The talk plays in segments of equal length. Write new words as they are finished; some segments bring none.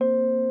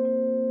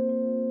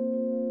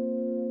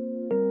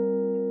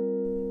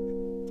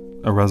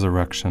A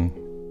resurrection.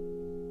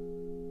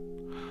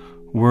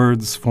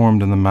 Words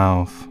formed in the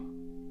mouth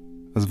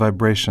as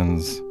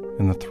vibrations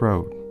in the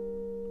throat,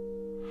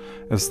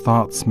 as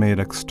thoughts made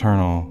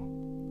external,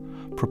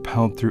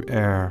 propelled through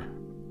air,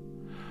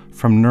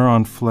 from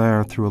neuron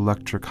flare through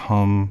electric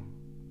hum,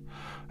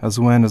 as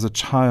when, as a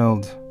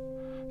child,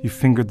 you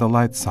fingered the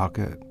light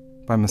socket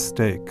by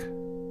mistake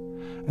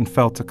and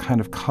felt a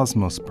kind of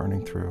cosmos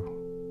burning through.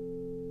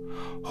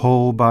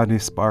 Whole body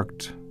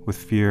sparked with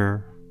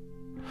fear,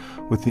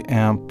 with the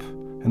amp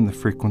and the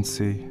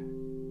frequency,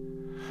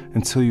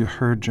 until you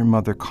heard your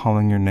mother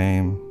calling your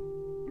name,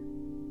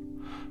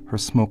 her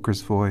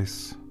smoker's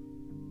voice,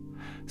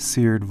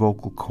 seared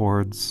vocal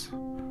cords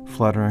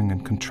fluttering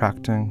and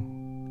contracting,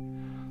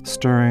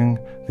 stirring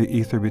the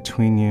ether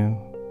between you,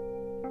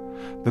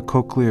 the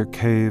cochlear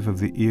cave of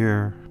the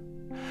ear,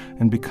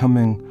 and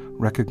becoming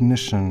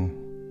recognition,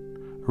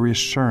 a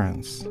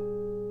reassurance,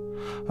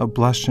 a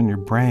blush in your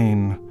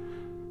brain,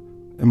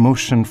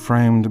 emotion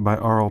framed by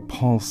oral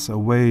pulse, a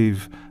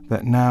wave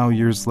that now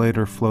years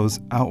later flows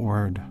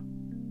outward,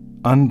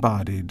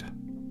 unbodied,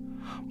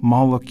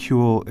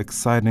 molecule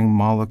exciting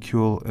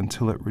molecule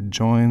until it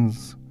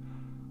rejoins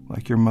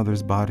like your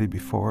mother's body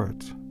before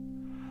it,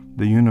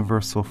 the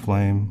universal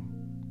flame,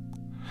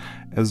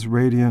 as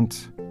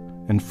radiant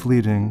and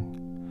fleeting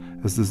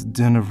as this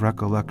din of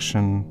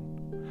recollection,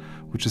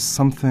 which is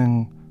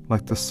something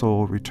like the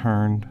soul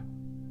returned,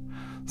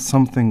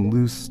 something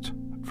loosed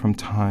from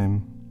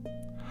time,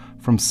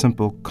 from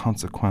simple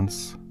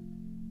consequence.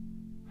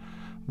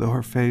 Though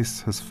her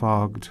face has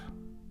fogged,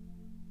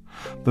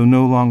 though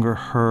no longer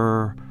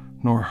her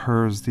nor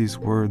hers these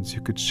words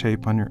you could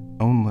shape on your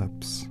own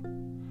lips,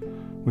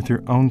 with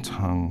your own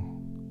tongue,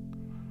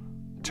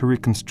 to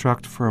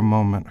reconstruct for a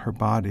moment her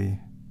body,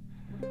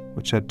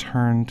 which had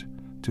turned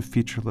to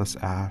featureless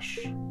ash,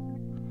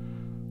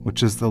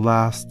 which is the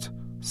last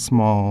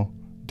small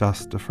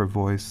dust of her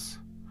voice,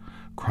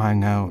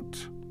 crying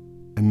out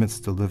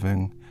amidst the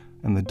living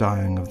and the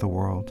dying of the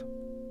world.